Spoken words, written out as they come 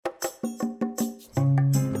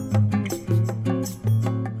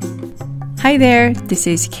Hi there, this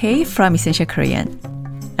is Kay from Essential Korean.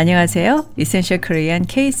 안녕하세요, Essential Korean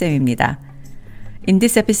K쌤입니다. In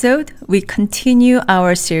this episode, we continue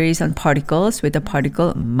our series on particles with the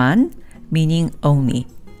particle 만, meaning only.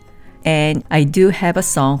 And I do have a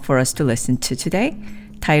song for us to listen to today,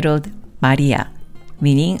 titled Maria,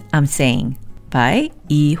 meaning I'm saying, by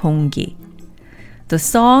이홍기. The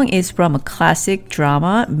song is from a classic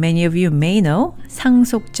drama many of you may know,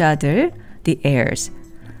 상속자들, The Heirs.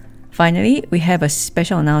 Finally, we have a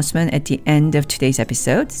special announcement at the end of today's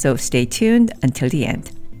episode, so stay tuned until the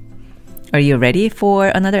end. Are you ready for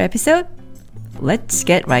another episode? Let's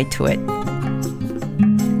get right to it.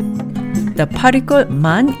 The particle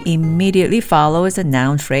만 immediately follows a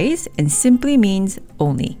noun phrase and simply means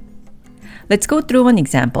only. Let's go through one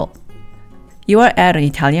example. You are at an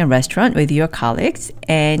Italian restaurant with your colleagues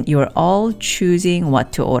and you are all choosing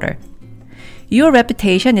what to order. Your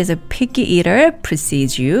reputation as a picky eater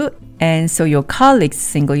precedes you, and so your colleagues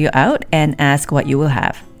single you out and ask what you will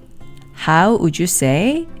have. How would you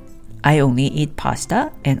say, I only eat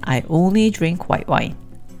pasta and I only drink white wine?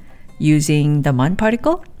 Using the 만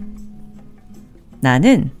particle?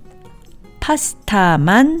 나는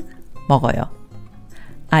파스타만 먹어요.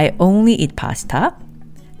 I only eat pasta.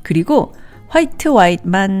 그리고 화이트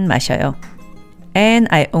와인만 마셔요. And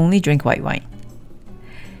I only drink white wine.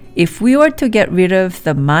 If we were to get rid of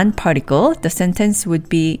the 만 particle, the sentence would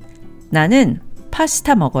be 나는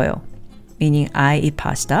파스타 먹어요, meaning I eat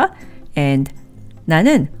pasta, and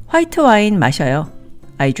나는 화이트 와인 마셔요.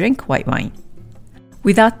 I drink white wine.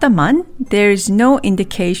 Without the 만, there is no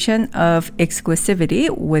indication of exclusivity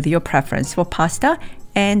with your preference for pasta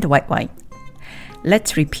and white wine.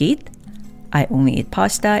 Let's repeat. I only eat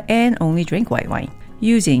pasta and only drink white wine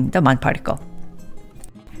using the 만 particle.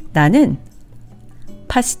 나는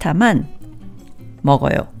파스타만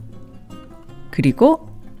먹어요. 그리고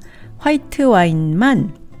화이트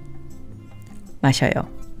와인만 마셔요.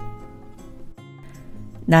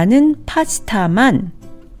 나는 파스타만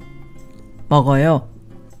먹어요.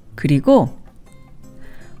 그리고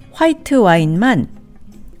화이트 와인만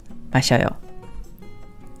마셔요.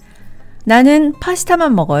 나는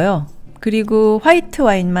파스타만 먹어요. 그리고 화이트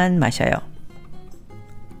와인만 마셔요.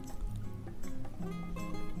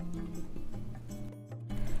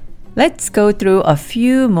 Let's go through a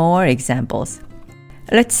few more examples.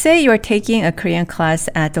 Let's say you're taking a Korean class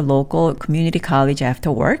at the local community college after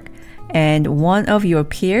work, and one of your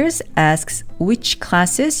peers asks which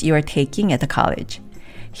classes you are taking at the college.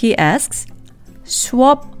 He asks,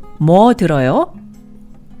 수업 뭐 들어요?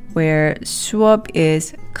 Where 수업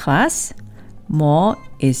is class, 뭐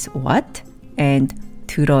is what, and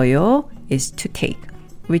들어요 is to take,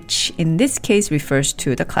 which in this case refers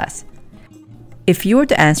to the class. If you were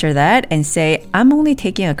to answer that and say, I'm only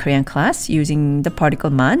taking a Korean class using the particle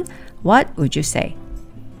만, what would you say?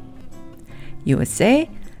 You would say,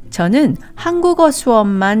 저는 한국어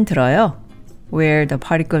수업만 들어요, where the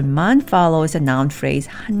particle 만 follows the noun phrase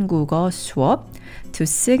한국어 수업 to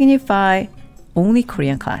signify only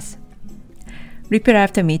Korean class. Repeat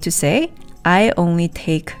after me to say, I only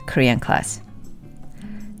take Korean class.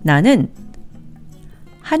 나는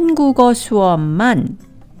한국어 수업만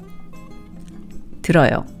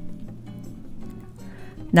들어요.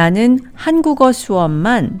 나는 한국어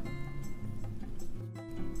수업만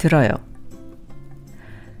들어요.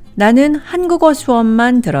 나는 한국어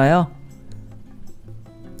수업만 들어요.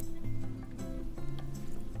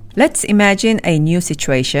 Let's imagine a new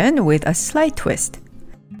situation with a slight twist.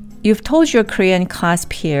 You've told your Korean class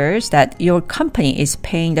peers that your company is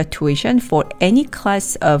paying the tuition for any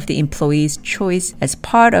class of the employee's choice as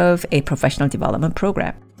part of a professional development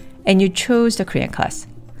program. And you chose the Korean class.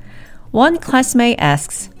 One classmate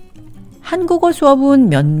asks, 한국어 수업은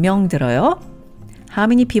몇 명 들어요? How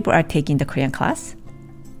many people are taking the Korean class?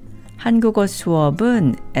 한국어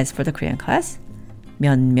수업은, as for the Korean class,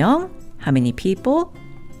 몇 명, how many people,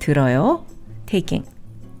 들어요, taking.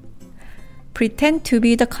 Pretend to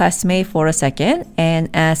be the classmate for a second and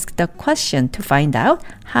ask the question to find out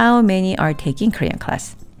how many are taking Korean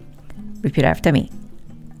class. Repeat after me.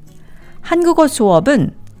 한국어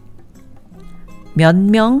수업은 몇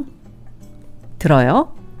명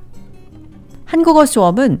들어요? 한국어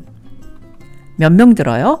수업은 몇 명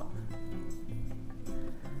들어요?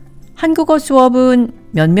 한국어 수업은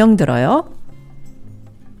몇 명 들어요?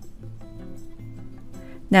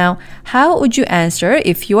 Now, how would you answer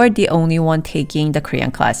if you are the only one taking the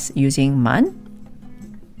Korean class using 만?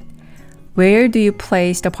 Where do you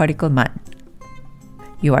place the particle 만?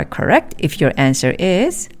 You are correct if your answer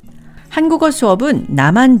is 한국어 수업은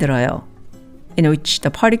나만 들어요, in which the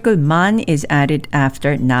particle 만 is added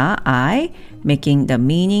after 나, I, making the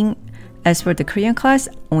meaning As for the Korean class,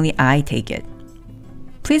 only I take it.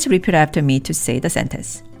 Please repeat after me to say the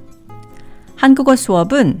sentence. 한국어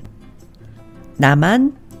수업은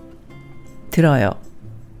나만 들어요.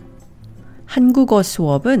 한국어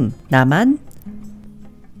수업은 나만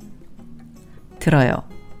들어요.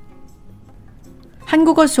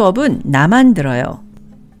 한국어 수업은 나만 들어요.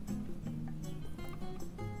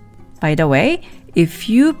 By the way, if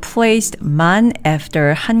you placed 만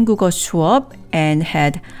after 한국어 수업 and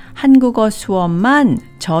had 한국어 수업만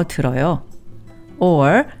저 들어요,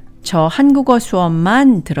 or 저 한국어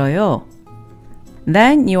수업만 들어요,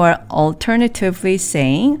 then you are alternatively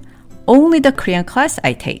saying only the Korean class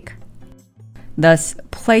I take. Thus,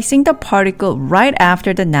 placing the particle right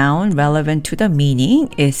after the noun relevant to the meaning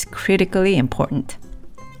is critically important.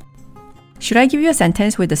 Should I give you a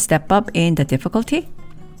sentence with a step up in the difficulty?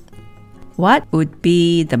 What would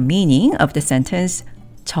be the meaning of the sentence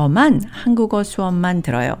저만 한국어 수업만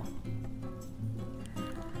들어요?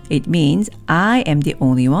 It means I am the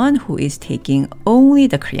only one who is taking only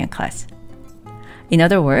the Korean class. In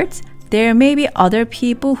other words, there may be other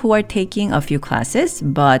people who are taking a few classes,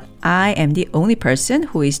 but I am the only person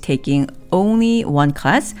who is taking only one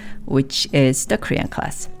class, which is the Korean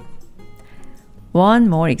class. One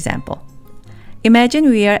more example. Imagine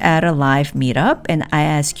we are at a live meetup and I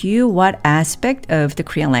ask you what aspect of the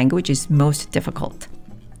Korean language is most difficult.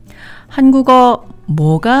 한국어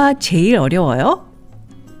뭐가 제일 어려워요?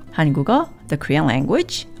 한국어, the Korean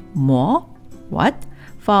language, 뭐, what,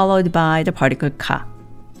 followed by the particle 가.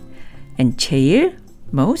 And 제일,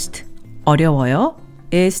 most, 어려워요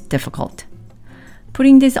is difficult.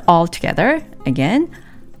 Putting this all together, again,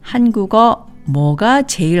 한국어 뭐가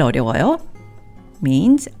제일 어려워요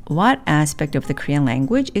means what aspect of the Korean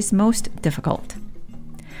language is most difficult.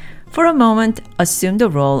 For a moment, assume the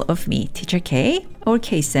role of me, Teacher K or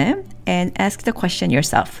K-Sim, and ask the question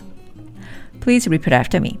yourself. Please repeat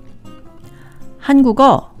after me.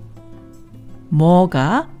 한국어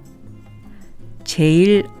뭐가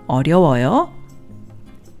제일 어려워요?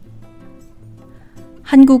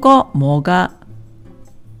 한국어 뭐가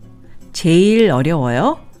제일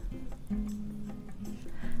어려워요?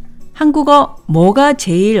 한국어 뭐가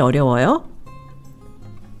제일 어려워요?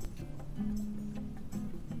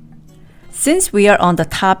 Since we are on the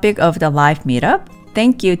topic of the live meetup,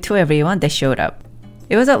 thank you to everyone that showed up.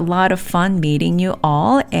 It was a lot of fun meeting you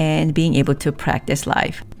all and being able to practice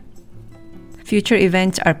live. Future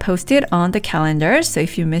events are posted on the calendar, so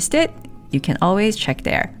if you missed it, you can always check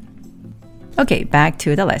there. Okay, back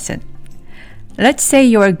to the lesson. Let's say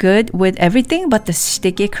you're good with everything but the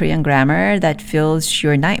sticky Korean grammar that fills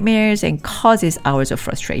your nightmares and causes hours of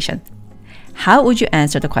frustration. How would you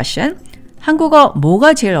answer the question? 한국어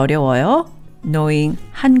뭐가 제일 어려워요? Knowing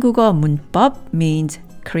한국어 문법 means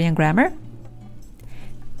Korean grammar?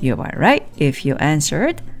 You are right if you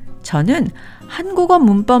answered 저는 한국어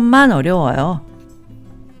문법만 어려워요.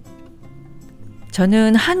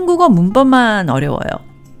 저는 한국어 문법만 어려워요.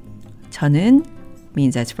 저는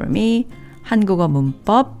means as for me, 한국어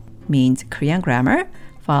문법 means Korean grammar,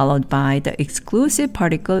 followed by the exclusive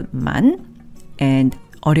particle 만, and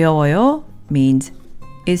어려워요 means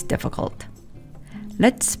is difficult.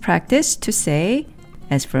 Let's practice to say,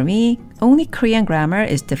 as for me, only Korean grammar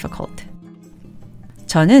is difficult.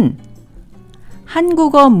 저는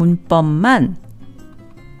한국어 문법만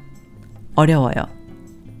어려워요.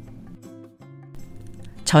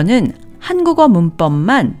 저는 한국어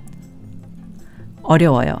문법만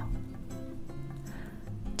어려워요.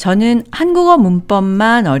 저는 한국어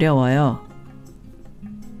문법만 어려워요.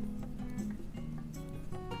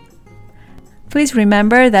 Please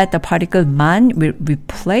remember that the particle 만 will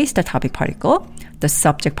replace the topic particle, the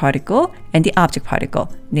subject particle, and the object particle,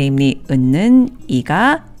 namely 은는,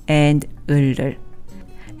 이가, and 을을.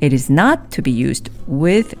 It is not to be used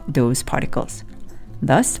with those particles.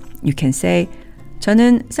 Thus, you can say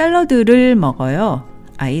저는 샐러드를 먹어요.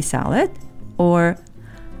 I eat salad. Or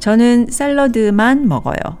저는 샐러드만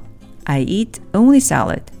먹어요. I eat only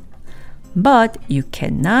salad. But you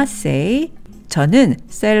cannot say 저는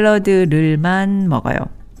샐러드를만 먹어요.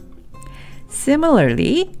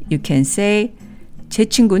 Similarly, you can say 제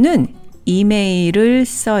친구는 이메일을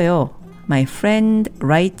써요. My friend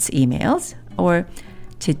writes emails. Or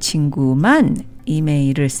제 친구만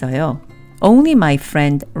이메일을 써요. Only my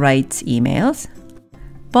friend writes emails.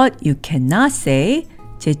 But you cannot say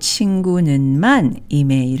제 친구는만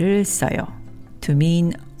이메일을 써요. To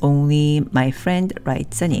mean only my friend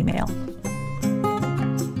writes an email.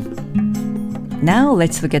 Now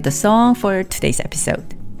let's look at the song for today's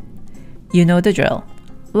episode. You know the drill.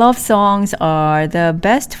 Love songs are the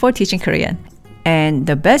best for teaching Korean. And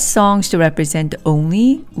the best songs to represent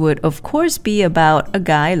only would of course be about a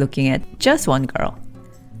guy looking at just one girl.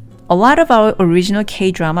 A lot of our original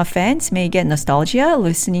K-drama fans may get nostalgia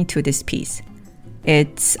listening to this piece.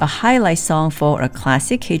 It's a highlight song for a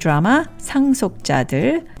classic K-drama,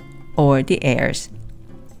 상속자들, or The Heirs.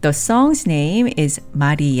 The song's name is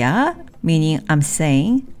Maria, meaning I'm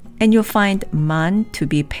saying, and you'll find man to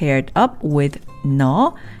be paired up with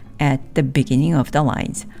너 at the beginning of the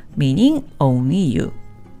lines, meaning only you.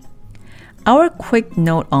 Our quick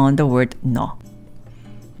note on the word 너.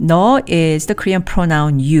 너 is the Korean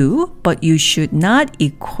pronoun you, but you should not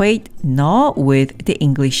equate 너 with the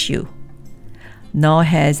English you. 너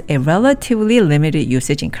has a relatively limited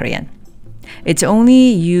usage in Korean. It's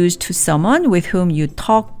only used to someone with whom you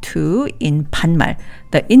talk to in 반말,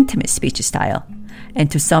 the intimate speech style,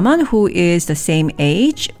 and to someone who is the same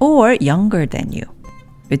age or younger than you.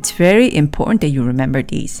 It's very important that you remember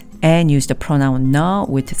these and use the pronoun 너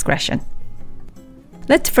with discretion.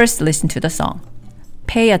 Let's first listen to the song.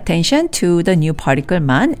 Pay attention to the new particle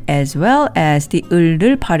만 as well as the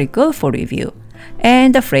을을 particle for review,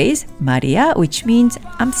 and the phrase Maria, which means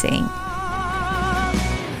I'm saying.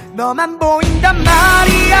 너만 보인단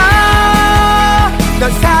말이야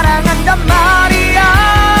널 사랑한단 말이야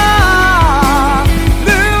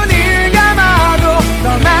눈을 감아도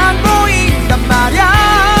너만 보인단 말이야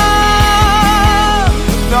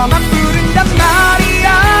너만 부른단 말이야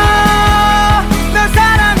널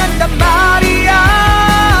사랑한단 말이야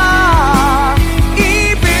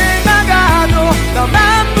입을 막아도 너만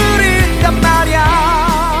부른단 말이야.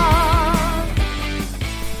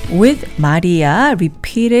 With Maria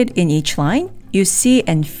repeated in each line, you see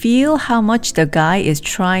and feel how much the guy is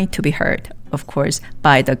trying to be heard, of course,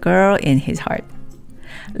 by the girl in his heart.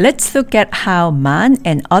 Let's look at how 만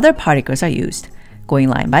and other particles are used, going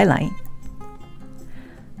line by line.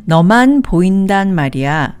 너만 보인단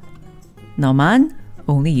말이야. 너만,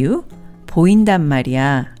 only you. 보인단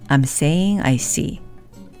말이야. I'm saying I see.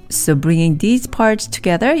 So bringing these parts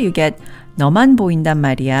together, you get 너만 보인단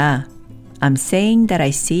말이야. I'm saying that I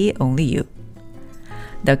see only you.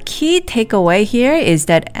 The key takeaway here is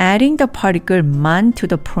that adding the particle 만 to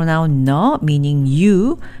the pronoun 너, meaning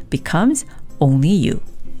you, becomes only you.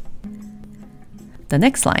 The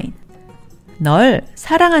next line. 널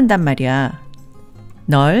사랑한단 말이야.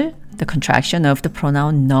 널, the contraction of the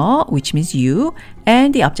pronoun 너, which means you,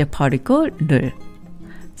 and the object particle 를.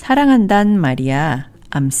 사랑한단 말이야.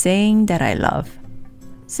 I'm saying that I love.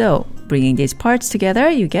 So, bringing these parts together,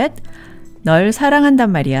 you get 널 사랑한단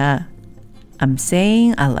말이야. I'm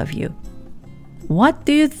saying I love you. What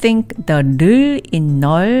do you think the 를 in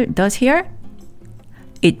널 does here?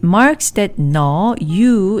 It marks that 너,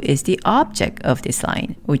 you, is the object of this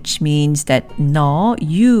line, which means that 너,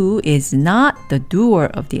 you, is not the doer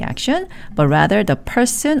of the action, but rather the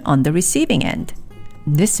person on the receiving end.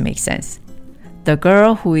 This makes sense. The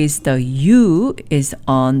girl who is the you is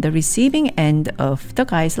on the receiving end of the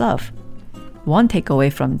guy's love. One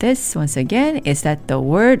takeaway from this, once again, is that the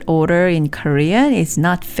word order in Korean is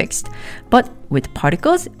not fixed, but with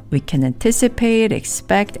particles, we can anticipate,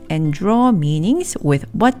 expect, and draw meanings with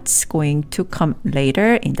what's going to come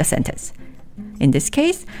later in the sentence. In this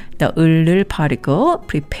case, the 을을 particle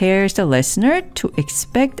prepares the listener to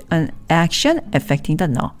expect an action affecting the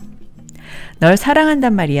너. 널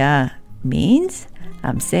사랑한단 말이야 means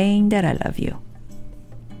I'm saying that I love you.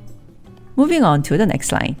 Moving on to the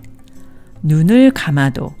next line. 눈을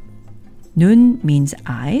감아도. 눈 means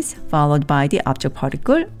eyes, followed by the object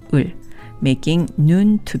particle 을, making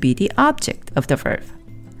눈 to be the object of the verb.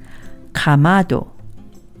 감아도,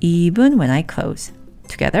 even when I close.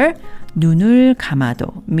 Together, 눈을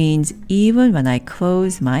감아도 means even when I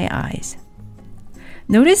close my eyes.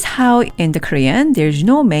 Notice how in the Korean, there's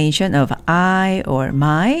no mention of I or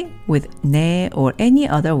my with 내 or any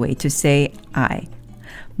other way to say I.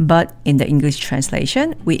 But in the English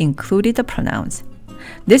translation, we included the pronouns.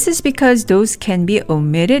 This is because those can be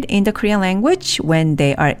omitted in the Korean language when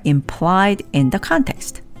they are implied in the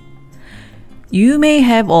context. You may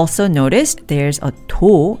have also noticed there's a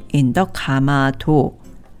도 in the 감아도.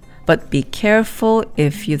 But be careful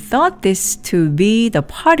if you thought this to be the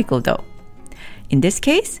particle though. In this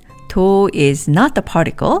case, 도 is not the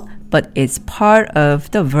particle, but it's part of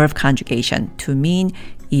the verb conjugation to mean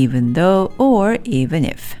even though or even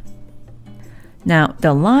if. Now,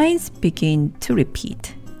 the lines begin to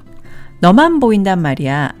repeat. 너만 보인단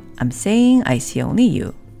말이야. I'm saying I see only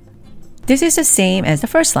you. This is the same as the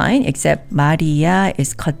first line, except Maria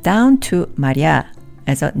is cut down to Maria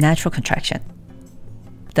as a natural contraction.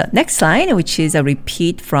 The next line, which is a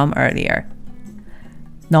repeat from earlier.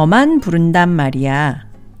 너만 부른단 말이야.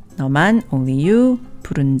 너만, only you,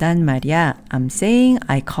 부른단 말이야. I'm saying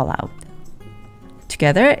I call out.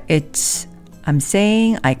 Together, it's I'm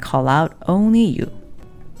saying I call out only you.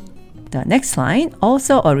 The next line,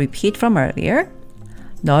 also a repeat from earlier.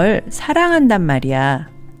 널 사랑한단 말이야.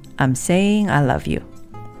 I'm saying I love you.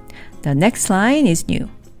 The next line is new.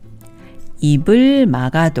 입을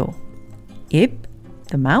막아도. 입,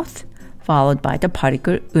 the mouth, followed by the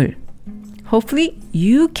particle 을. Hopefully,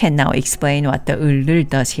 you can now explain what the 을을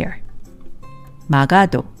does here.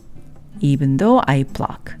 막아도, even though I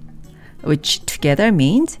block, which together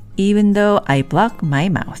means even though I block my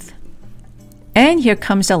mouth. And here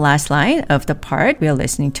comes the last line of the part we are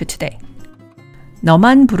listening to today.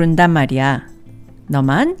 너만 부른단 말이야.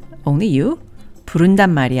 너만, only you,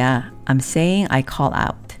 부른단 말이야. I'm saying I call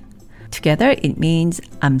out. Together, it means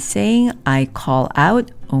I'm saying I call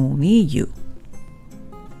out only you.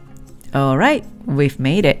 All right, we've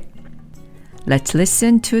made it. Let's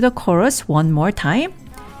listen to the chorus one more time.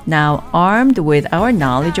 Now armed with our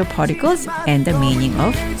knowledge of particles and the meaning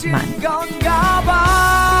of 만.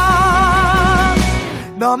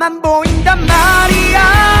 너만 보인단 말이야.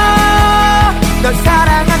 널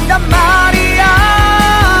사랑한단 말이야.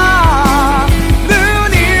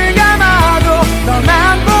 눈을 감아도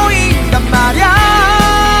너만 보인단 말이야.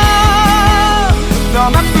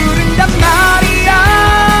 너만 부른단 말이야.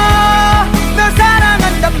 널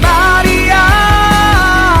사랑한단 말이야.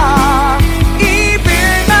 입을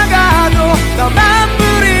막아도 너만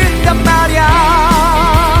부른단 말이야.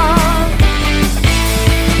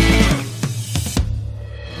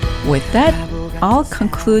 With that, I'll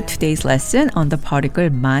conclude today's lesson on the particle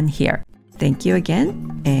만 here. Thank you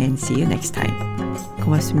again and see you next time.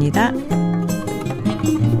 고맙습니다.